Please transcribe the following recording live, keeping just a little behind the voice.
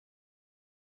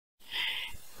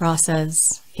Ra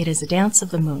says, it is a dance of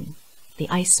the moon, the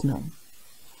ice moon,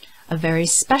 a very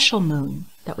special moon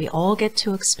that we all get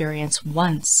to experience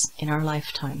once in our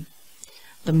lifetime.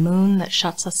 The moon that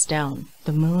shuts us down,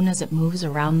 the moon as it moves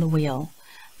around the wheel,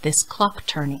 this clock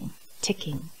turning,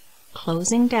 ticking,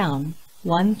 closing down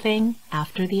one thing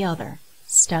after the other,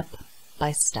 step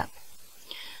by step.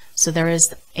 So there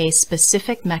is a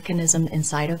specific mechanism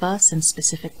inside of us in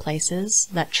specific places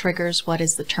that triggers what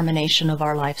is the termination of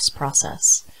our life's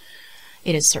process.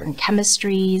 It is certain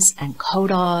chemistries and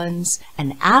codons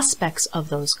and aspects of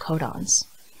those codons.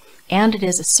 And it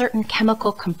is a certain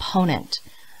chemical component,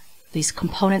 these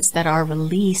components that are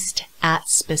released at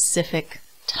specific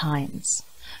times.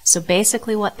 So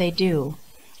basically what they do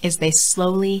is they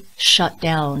slowly shut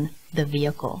down the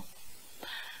vehicle.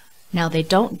 Now they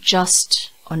don't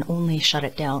just and only shut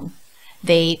it down.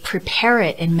 They prepare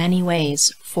it in many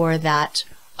ways for that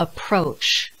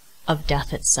approach of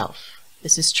death itself.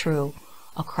 This is true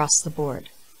across the board,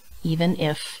 even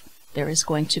if there is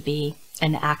going to be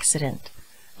an accident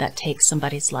that takes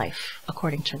somebody's life,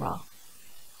 according to Ra.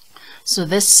 So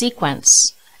this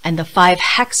sequence and the 5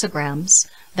 hexagrams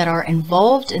that are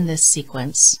involved in this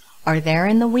sequence are there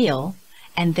in the wheel,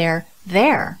 and they're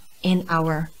there in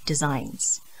our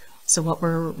designs. So what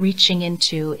we're reaching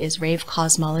into is Rave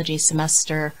Cosmology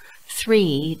Semester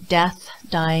 3, Death,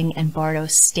 Dying, and Bardo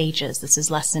Stages. This is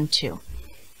Lesson 2,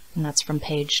 and that's from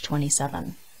page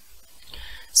 27.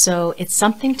 So it's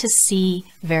something to see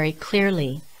very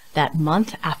clearly that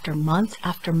month after month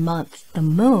after month, the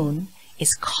moon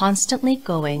is constantly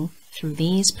going through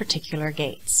these particular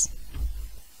gates.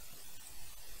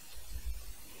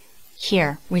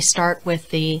 Here, we start with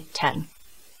the 10.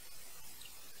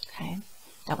 Okay.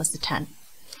 That was the 10.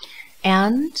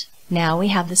 And now we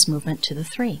have this movement to the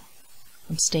 3.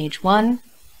 From stage 1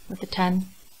 with the 10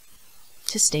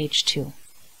 to stage 2,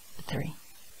 the 3.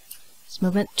 This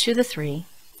movement to the 3.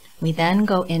 We then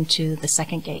go into the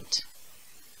second gate.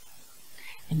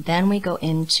 And then we go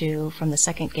into, from the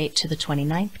second gate to the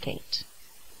 29th gate.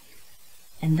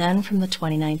 And then from the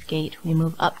 29th gate, we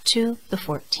move up to the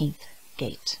 14th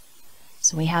gate.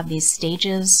 So we have these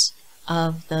stages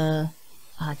of the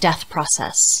death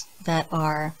process that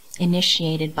are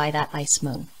initiated by that ice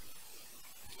moon.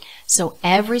 So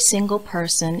every single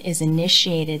person is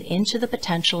initiated into the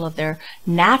potential of their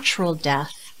natural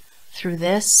death through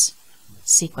this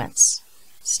sequence.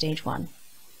 Stage 1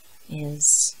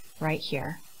 is right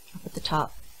here up at the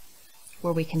top,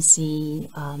 where we can see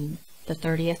the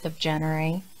 30th of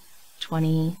January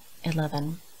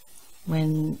 2011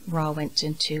 when Ra went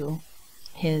into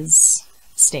his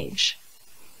stage.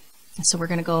 So we're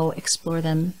going to go explore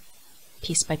them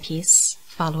piece by piece,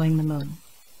 following the moon.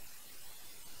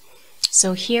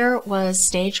 So here was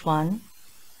stage 1,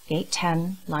 gate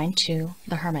 10, line 2,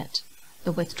 the hermit.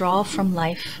 The withdrawal from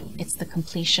life, it's the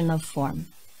completion of form.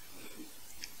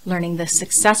 Learning the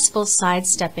successful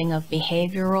sidestepping of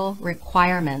behavioral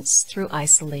requirements through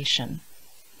isolation.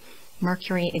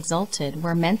 Mercury exalted,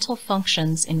 where mental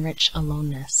functions enrich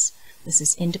aloneness. This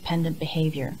is independent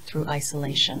behavior through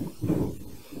isolation.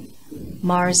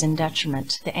 Mars in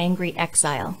detriment, the angry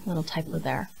exile, little typo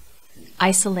there.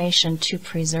 Isolation to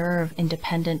preserve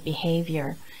independent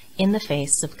behavior in the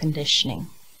face of conditioning.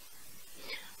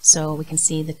 So we can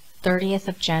see the 30th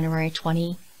of January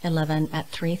 2011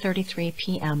 at 3:33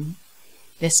 p.m.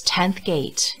 This 10th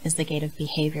gate is the gate of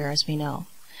behavior, as we know.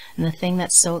 And the thing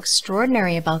that's so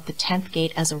extraordinary about the 10th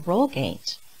gate as a roll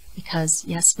gate, because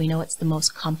yes, we know it's the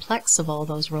most complex of all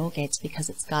those roll gates because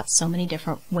it's got so many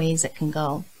different ways it can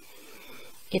go.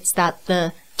 It's that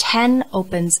the 10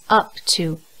 opens up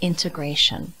to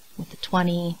integration with the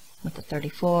 20, with the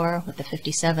 34, with the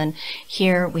 57.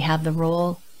 Here we have the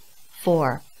roll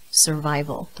for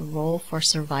survival, the roll for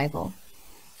survival.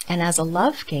 And as a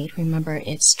love gate, remember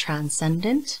it's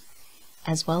transcendent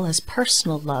as well as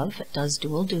personal love. It does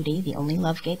dual duty, the only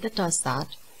love gate that does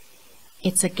that.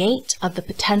 It's a gate of the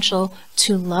potential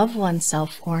to love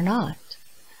oneself or not,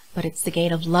 but it's the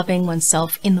gate of loving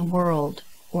oneself in the world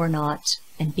or not,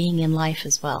 and being in life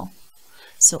as well.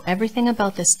 So everything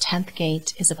about this 10th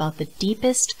gate is about the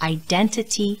deepest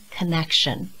identity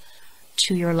connection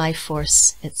to your life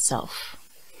force itself.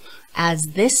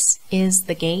 As this is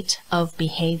the gate of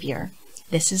behavior,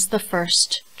 this is the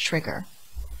first trigger.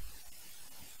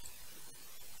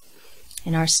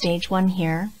 In our stage 1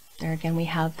 here, there again we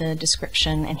have the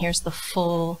description, and here's the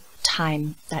full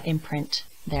time, that imprint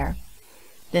there.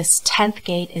 This 10th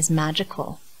gate is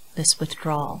magical, this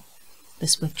withdrawal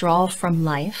from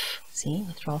life, see,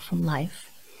 withdrawal from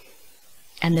life,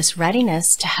 and this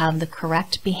readiness to have the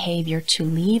correct behavior to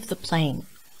leave the plane,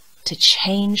 to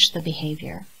change the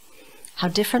behavior. how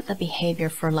different the behavior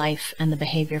for life and the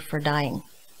behavior for dying.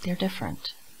 They're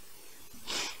different.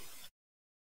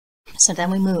 So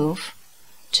then we move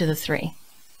to the 3.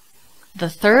 The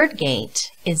 3rd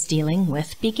gate is dealing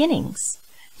with beginnings,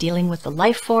 dealing with the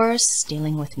life force,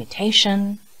 dealing with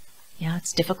mutation. Yeah,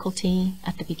 it's difficulty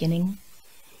at the beginning.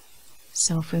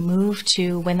 So if we move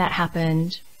to when that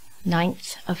happened,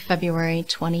 9th of February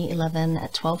 2011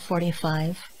 at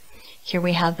 12:45, here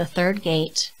we have the 3rd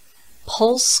gate,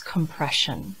 pulse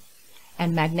compression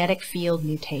and magnetic field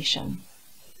mutation.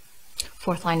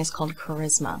 4th line is called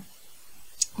charisma.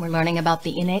 We're learning about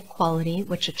the innate quality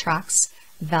which attracts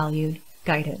valued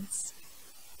guidance.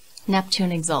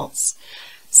 Neptune exalts.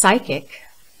 Psychic,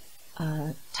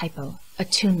 typo,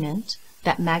 attunement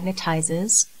that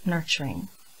magnetizes nurturing.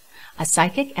 A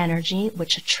psychic energy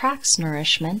which attracts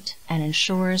nourishment and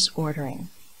ensures ordering.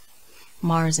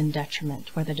 Mars in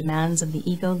detriment, where the demands of the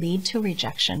ego lead to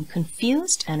rejection.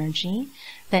 Confused energy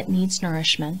that needs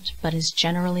nourishment but is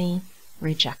generally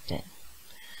rejected.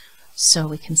 So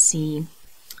we can see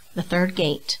the 3rd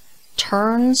gate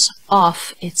turns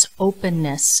off its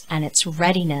openness and its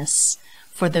readiness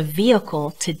for the vehicle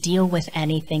to deal with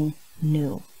anything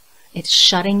new. It's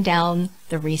shutting down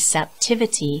the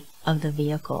receptivity of the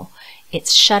vehicle.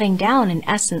 It's shutting down, in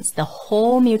essence, the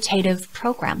whole mutative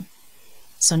program.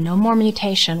 So no more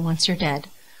mutation once you're dead.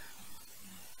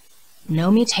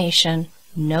 No mutation,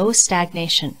 no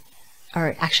stagnation.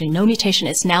 Or actually, no mutation,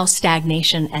 it's now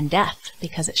stagnation and death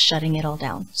because it's shutting it all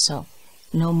down. So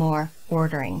no more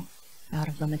ordering out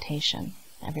of limitation.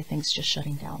 Everything's just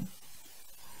shutting down.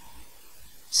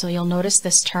 So you'll notice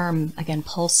this term, again,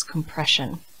 pulse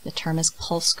compression. The term is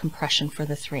pulse compression for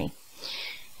the 3.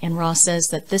 And Ross says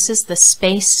that this is the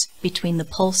space between the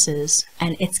pulses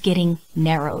and it's getting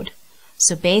narrowed.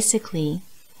 So basically,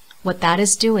 what that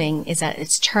is doing is that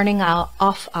it's turning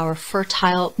off our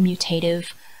fertile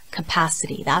mutative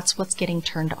capacity. That's what's getting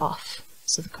turned off.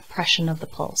 So the compression of the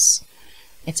pulse.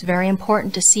 It's very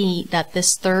important to see that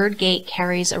this 3rd gate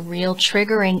carries a real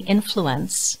triggering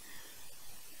influence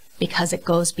because it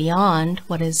goes beyond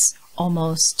what is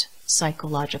almost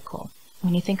psychological.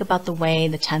 When you think about the way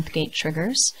the 10th gate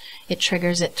triggers, it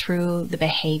triggers it through the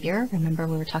behavior. Remember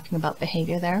we were talking about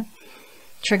behavior there?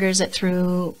 Triggers it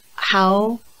through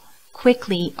how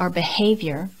quickly our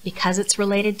behavior, because it's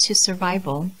related to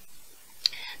survival,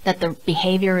 that the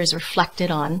behavior is reflected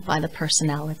on by the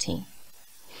personality.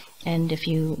 And if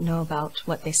you know about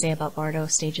what they say about Bardo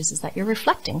stages, is that you're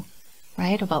reflecting,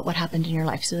 right, about what happened in your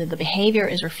life. So the behavior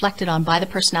is reflected on by the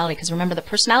personality, because remember, the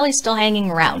personality is still hanging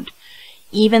around,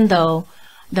 even though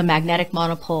the magnetic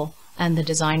monopole and the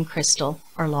design crystal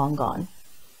are long gone.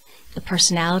 The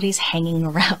personality is hanging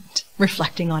around,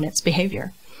 reflecting on its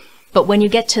behavior. But when you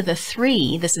get to the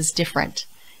 3, this is different.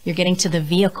 You're getting to the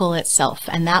vehicle itself,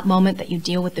 and that moment that you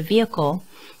deal with the vehicle,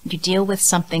 you deal with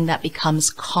something that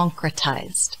becomes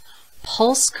concretized.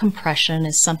 Pulse compression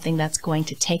is something that's going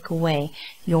to take away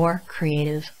your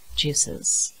creative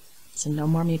juices. So no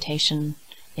more mutation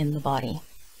in the body.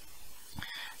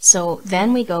 So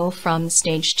then we go from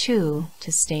stage 2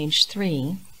 to stage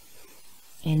 3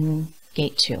 in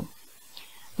gate 2.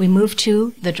 We move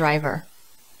to the driver.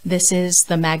 This is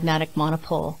the magnetic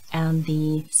monopole and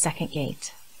the 2nd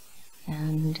gate.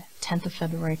 And 10th of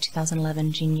February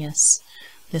 2011, Genius.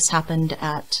 This happened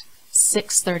at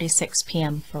 6:36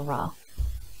 p.m. for Ra.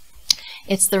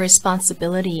 It's the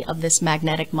responsibility of this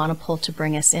magnetic monopole to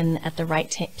bring us in at the right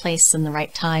place and the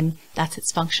right time. That's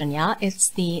its function, yeah? It's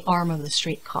the arm of the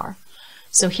streetcar.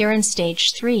 So here in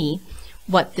stage 3,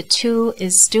 what the 2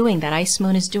 is doing, that ice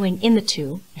moon is doing in the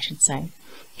 2, I should say,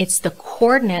 it's the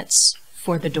coordinates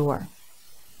for the door.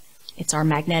 It's our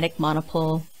magnetic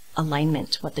monopole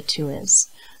alignment, what the 2 is.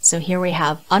 So here we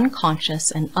have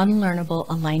unconscious and unlearnable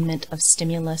alignment of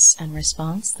stimulus and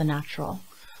response, the natural.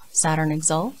 Saturn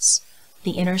exalts,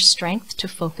 the inner strength to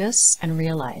focus and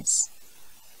realize.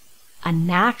 A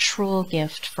natural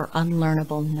gift for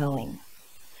unlearnable knowing.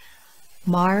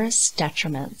 Mars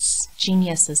detriments,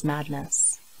 genius is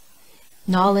madness.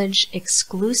 Knowledge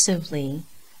exclusively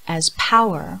as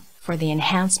power for the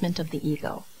enhancement of the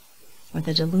ego, or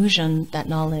the delusion that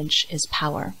knowledge is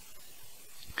power.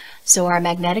 So our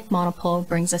magnetic monopole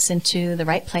brings us into the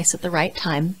right place at the right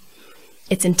time.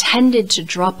 It's intended to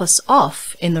drop us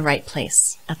off in the right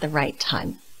place at the right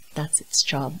time. That's its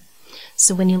job.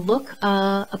 So when you look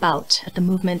about at the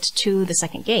movement to the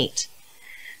 2nd gate,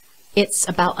 it's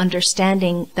about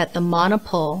understanding that the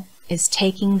monopole is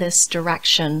taking this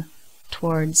direction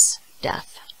towards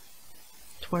death.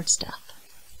 Towards death.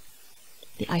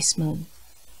 The ice moon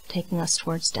taking us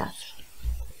towards death.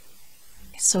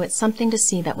 So it's something to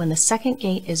see that when the second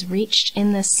gate is reached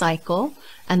in this cycle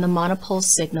and the monopole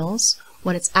signals,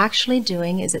 what it's actually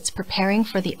doing is it's preparing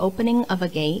for the opening of a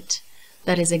gate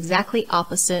that is exactly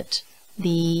opposite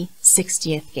the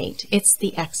 60th gate. It's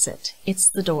the exit, it's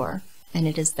the door, and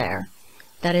it is there.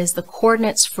 That is the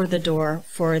coordinates for the door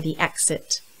for the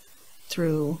exit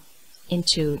through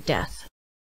into death.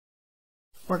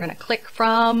 We're going to click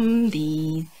from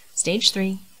the stage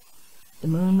 3, the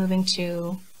moon moving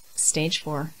to stage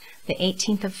 4, the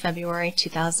 18th of February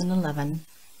 2011.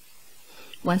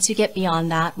 Once you get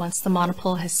beyond that, once the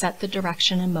monopole has set the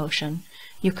direction and motion,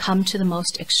 you come to the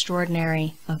most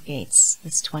extraordinary of gates,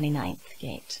 this 29th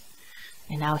gate.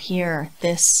 And now here,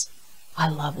 I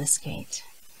love this gate.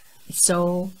 It's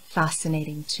so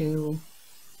fascinating to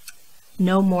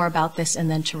know more about this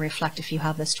and then to reflect. If you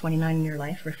have this 29 in your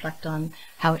life, reflect on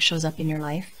how it shows up in your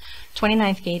life.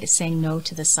 29th gate is saying no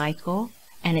to the cycle,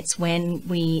 and it's when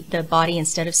the body,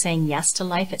 instead of saying yes to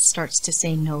life, it starts to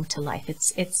say no to life.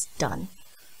 It's done.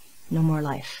 No more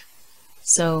life.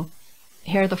 So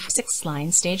here the 6th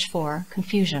line, stage 4,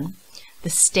 confusion.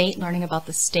 The state, learning about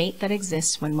the state that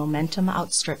exists when momentum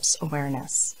outstrips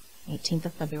awareness. 18th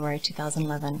of February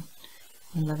 2011,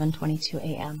 11:22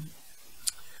 a.m.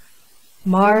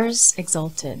 Mars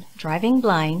exalted, driving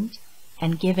blind,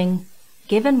 and given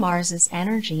Mars's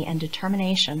energy and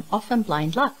determination often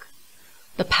blind luck,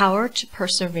 the power to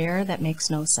persevere that makes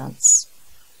no sense.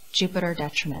 Jupiter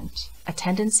detriment, a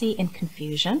tendency in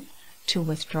confusion to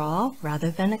withdraw rather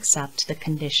than accept the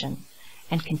condition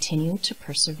and continue to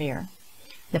persevere.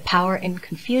 The power in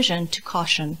confusion to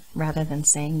caution rather than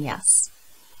saying yes.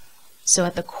 So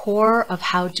at the core of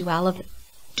how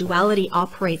duality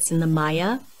operates in the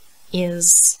Maya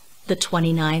is the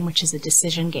 29, which is a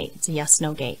decision gate. It's a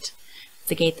yes-no gate. It's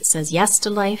the gate that says yes to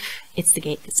life. It's the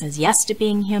gate that says yes to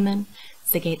being human.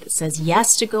 It's the gate that says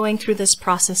yes to going through this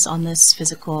process on this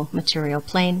physical material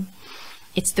plane.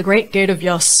 It's the great gate of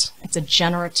yes. It's a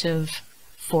generative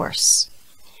force.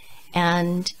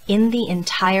 And in the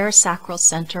entire sacral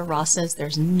center, Ra says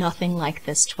there's nothing like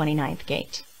this 29th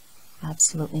gate.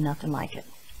 Absolutely nothing like it.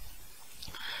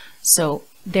 So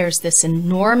there's this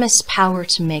enormous power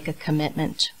to make a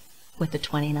commitment with the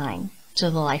 29 to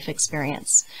the life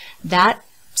experience. That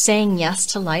saying yes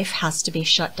to life has to be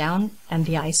shut down, and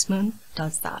the ice moon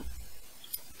does that.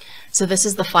 So this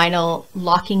is the final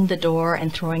locking the door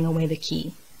and throwing away the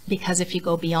key. Because if you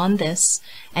go beyond this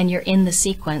and you're in the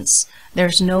sequence,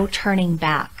 there's no turning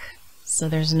back. So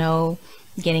there's no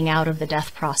getting out of the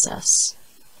death process.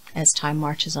 As time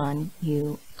marches on,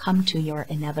 you come to your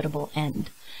inevitable end.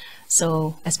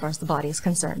 So as far as the body is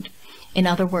concerned. In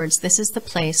other words, this is the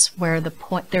place where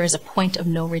there is a point of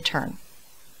no return.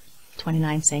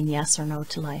 29 saying yes or no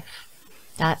to life.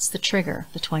 That's the trigger,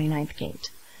 the 29th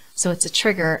gate. So it's a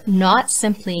trigger not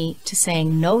simply to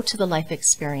saying no to the life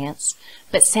experience,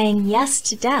 but saying yes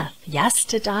to death, yes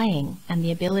to dying. And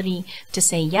the ability to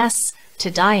say yes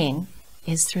to dying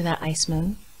is through that ice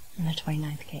moon and the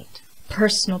 29th gate.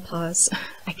 Personal pause.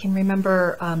 I can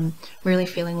remember really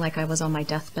feeling like I was on my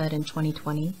deathbed in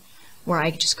 2020, where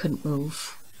I just couldn't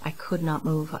move. I could not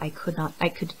move. I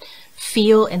could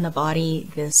feel in the body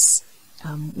this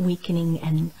weakening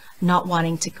and not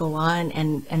wanting to go on,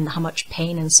 and how much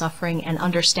pain and suffering, and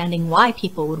understanding why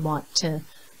people would want to,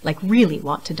 like, really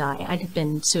want to die. I'd have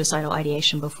been suicidal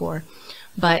ideation before,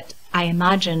 but I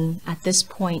imagine at this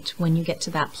point, when you get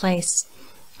to that place,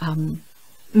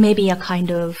 maybe a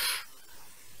kind of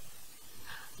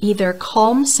either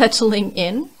calm settling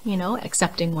in, you know,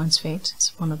 accepting one's fate.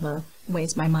 It's one of the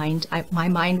ways my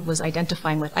mind was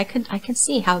identifying with. I can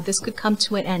see how this could come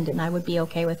to an end, and I would be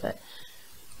okay with it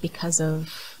because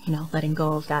of, you know, letting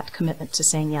go of that commitment to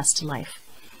saying yes to life.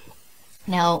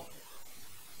 Now,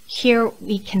 here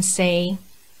we can say,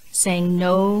 saying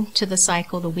no to the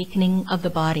cycle, the weakening of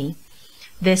the body,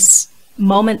 this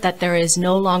moment that there is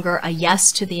no longer a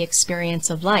yes to the experience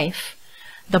of life.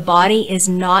 The body is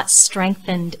not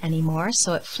strengthened anymore,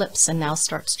 so it flips and now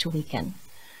starts to weaken.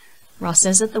 Ra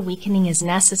says that the weakening is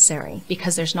necessary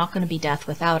because there's not going to be death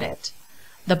without it.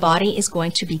 The body is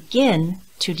going to begin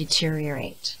to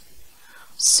deteriorate.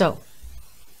 So,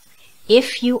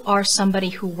 if you are somebody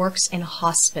who works in a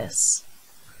hospice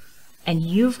and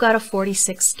you've got a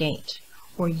 46 gate,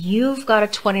 or you've got a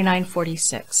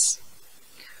 2946,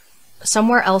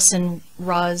 somewhere else in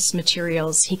Ra's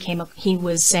materials, he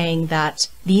was saying that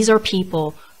these are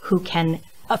people who can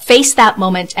face that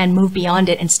moment and move beyond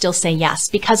it and still say yes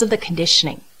because of the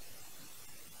conditioning.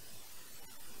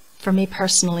 For me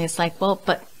personally, it's like, well,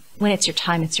 but when it's your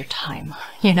time,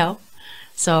 you know?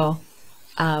 So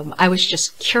I was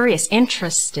just curious,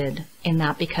 interested in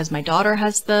that, because my daughter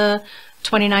has the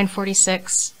 29,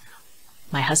 46.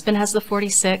 My husband has the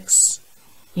 46.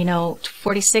 You know,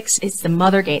 46 is the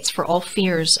mother gates for all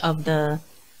fears of the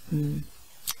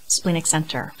splenic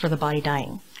center for the body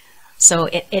dying. So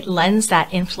it lends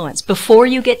that influence before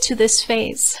you get to this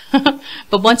phase.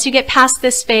 But once you get past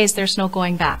this phase, there's no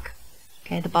going back.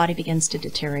 Okay, the body begins to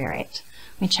deteriorate.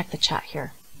 Let me check the chat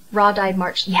here. Ra died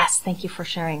March, yes, thank you for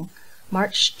sharing.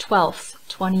 March 12th,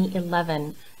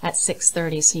 2011 at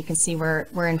 6:30, so you can see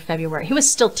we're in February. He was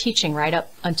still teaching right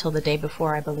up until the day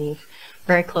before, I believe,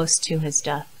 very close to his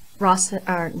death.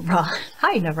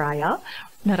 Hi, Naraya.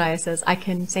 Naraya says, I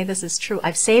can say this is true.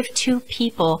 I've saved 2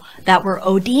 people that were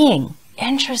ODing.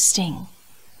 Interesting.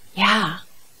 Yeah.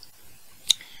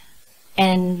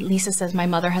 And Lisa says, my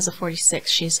mother has a 46.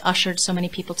 She's ushered so many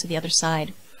people to the other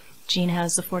side. Jean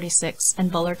has the 46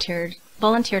 and volunteered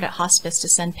at hospice to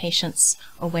send patients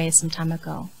away some time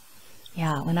ago.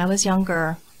 Yeah, when I was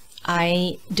younger,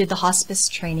 I did the hospice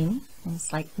training. I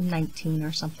was like 19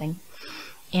 or something.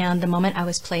 And the moment I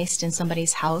was placed in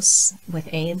somebody's house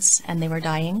with AIDS and they were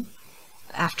dying,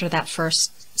 after that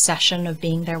first session of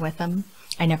being there with them,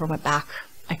 I never went back.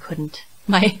 I couldn't.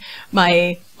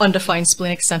 My undefined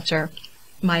splenic center,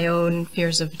 my own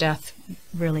fears of death,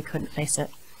 really couldn't face it,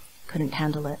 couldn't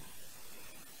handle it.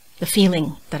 The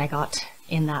feeling that I got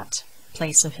in that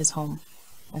place of his home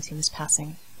as he was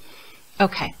passing.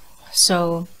 Okay,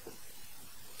 so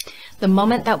the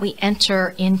moment that we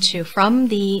enter into, from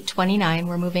the 29,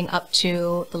 we're moving up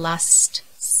to the last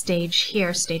stage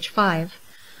here, stage 5,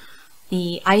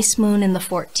 the ice moon in the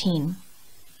 14.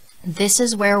 This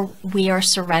is where we are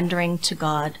surrendering to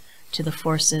God, to the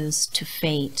forces, to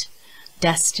fate,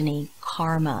 destiny,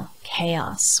 karma,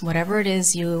 chaos, whatever it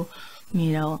is you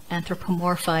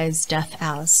anthropomorphize death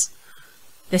as.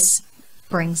 This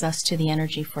brings us to the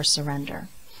energy for surrender.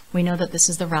 We know that this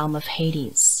is the realm of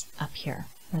Hades up here,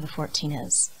 where the 14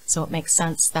 is. So it makes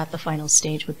sense that the final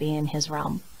stage would be in his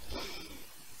realm.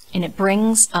 And it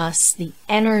brings us the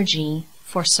energy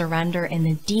for surrender in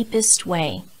the deepest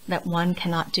way that one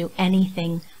cannot do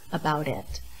anything about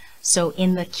it. So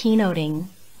in the keynoting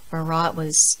for Ra, it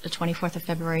was the 24th of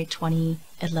February,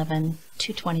 2011,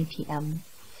 2:20 p.m.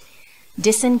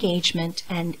 Disengagement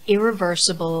and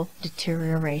irreversible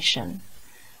deterioration.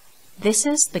 This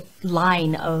is the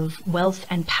line of wealth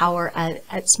and power at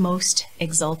its most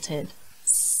exalted.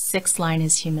 6th line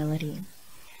is humility.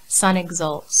 Sun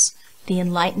exalts, the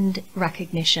enlightened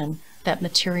recognition that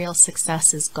material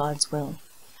success is God's will.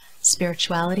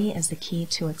 Spirituality is the key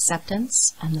to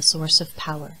acceptance and the source of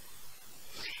power.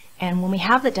 And when we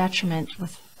have the detriment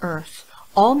with Earth,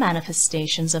 all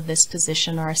manifestations of this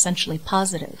position are essentially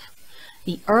positive.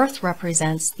 The Earth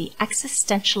represents the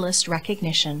existentialist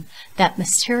recognition that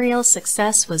material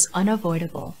success was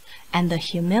unavoidable and the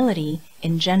humility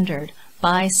engendered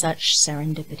by such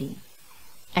serendipity.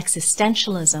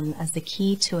 Existentialism as the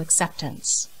key to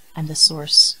acceptance and the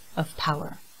source of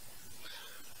power.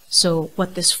 So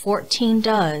what this 14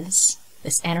 does,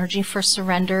 this energy for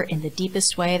surrender in the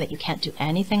deepest way that you can't do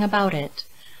anything about it,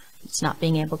 it's not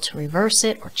being able to reverse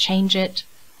it or change it.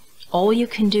 All you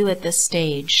can do at this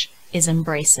stage is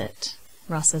embrace it.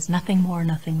 Ross says, nothing more,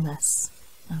 nothing less.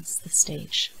 That's the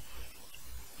stage.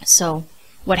 So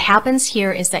what happens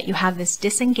here is that you have this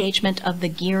disengagement of the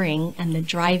gearing and the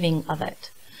driving of it.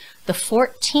 The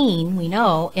 14, we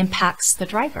know, impacts the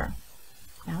driver.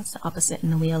 Now it's the opposite in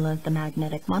the wheel of the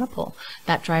magnetic monopole,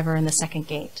 that driver in the 2nd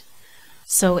gate.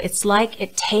 So it's like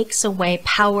it takes away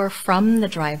power from the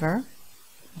driver,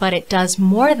 but it does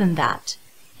more than that.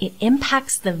 It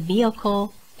impacts the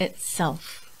vehicle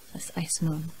itself. This ice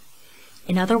moon.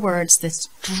 In other words, this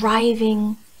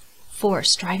driving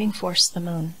force, the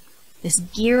moon, this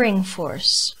gearing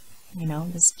force,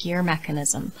 this gear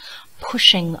mechanism,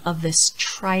 pushing of this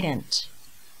trident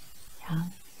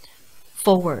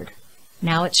forward.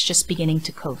 Now it's just beginning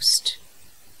to coast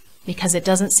because it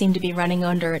doesn't seem to be running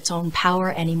under its own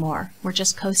power anymore. We're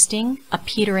just coasting, a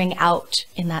petering out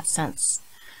in that sense.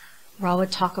 Ra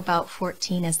would talk about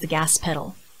 14 as the gas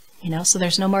pedal. So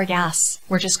there's no more gas.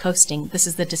 We're just coasting. This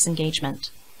is the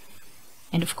disengagement.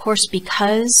 And of course,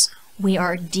 because we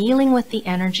are dealing with the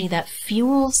energy that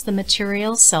fuels the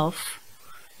material self,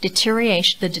 the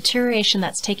deterioration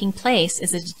that's taking place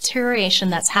is a deterioration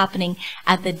that's happening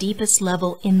at the deepest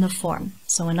level in the form.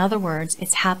 So in other words,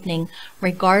 it's happening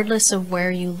regardless of where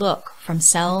you look, from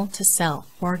cell to cell,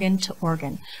 organ to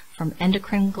organ, from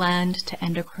endocrine gland to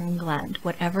endocrine gland,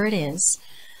 whatever it is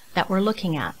that we're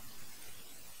looking at.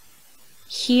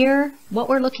 Here, what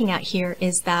we're looking at here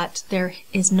is that there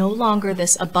is no longer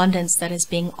this abundance that is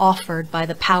being offered by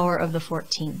the power of the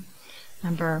 14.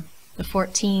 Remember, the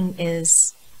 14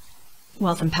 is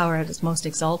wealth and power at its most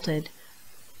exalted,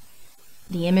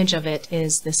 the image of it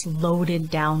is this loaded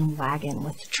down wagon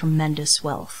with tremendous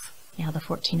wealth. Yeah, the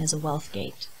 14 is a wealth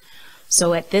gate.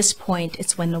 So at this point,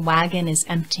 it's when the wagon is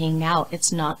emptying out.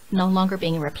 It's no longer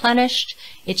being replenished.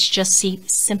 It's just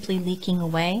simply leaking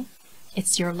away.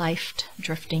 It's your life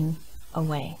drifting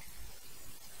away.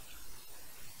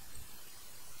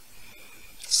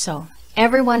 So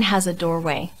everyone has a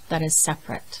doorway that is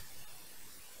separate.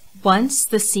 Once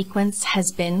the sequence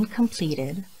has been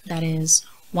completed, that is,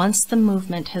 once the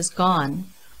movement has gone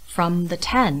from the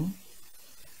 10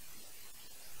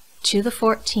 to the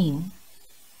 14,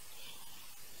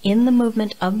 in the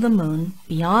movement of the moon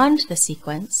beyond the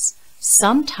sequence,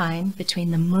 sometime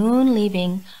between the moon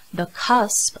leaving the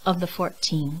cusp of the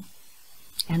 14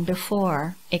 and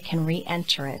before it can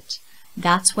re-enter it,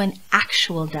 that's when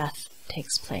actual death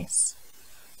takes place.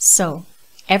 So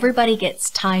everybody gets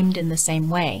timed in the same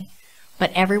way,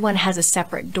 but everyone has a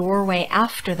separate doorway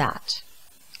after that.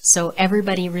 So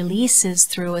everybody releases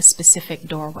through a specific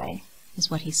doorway, is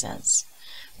what he says.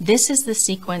 This is the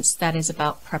sequence that is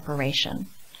about preparation.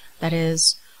 That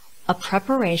is, a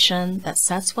preparation that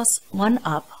sets one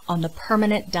up on the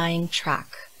permanent dying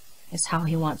track, is how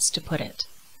he wants to put it.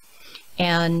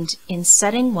 And in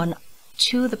setting one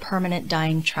to the permanent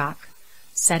dying track,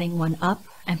 setting one up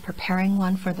and preparing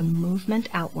one for the movement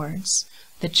outwards,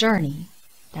 the journey,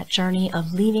 that journey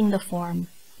of leaving the form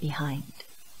behind.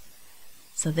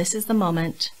 So this is the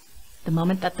moment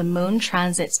that the moon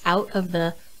transits out of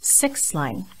the 6th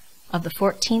line of the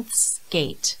 14th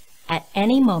gate. At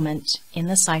any moment in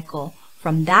the cycle,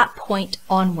 from that point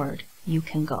onward, you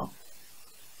can go.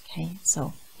 Okay,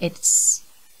 so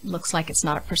looks like it's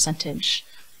not a percentage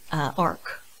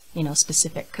arc,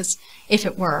 specific, because if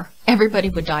it were, everybody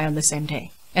would die on the same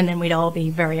day, and then we'd all be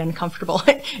very uncomfortable.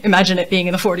 Imagine it being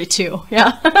in the 42,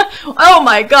 yeah? Oh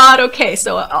my God, okay,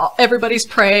 so everybody's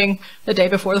praying the day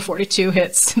before the 42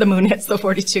 hits, the moon hits the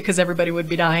 42, because everybody would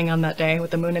be dying on that day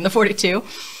with the moon in the 42.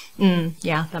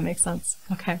 Yeah, that makes sense,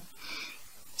 okay.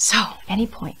 So, any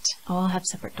point, all have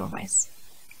separate doorways.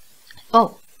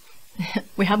 Oh,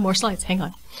 we have more slides, hang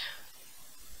on.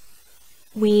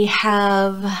 We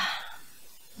have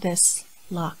this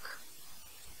lock,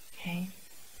 okay,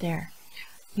 there.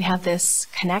 We have this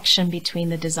connection between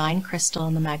the design crystal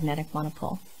and the magnetic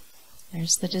monopole.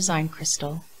 There's the design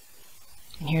crystal,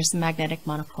 and here's the magnetic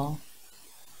monopole.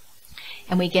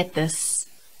 And we get this,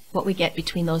 what we get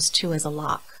between those two is a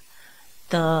lock.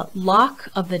 The lock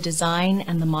of the design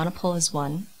and the monopole is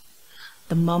one.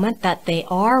 The moment that they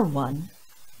are one,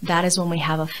 that is when we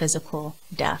have a physical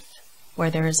death, where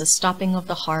there is a stopping of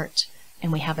the heart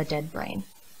and we have a dead brain.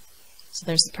 So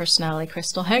there's the personality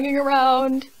crystal hanging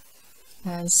around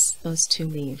as those two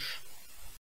leave.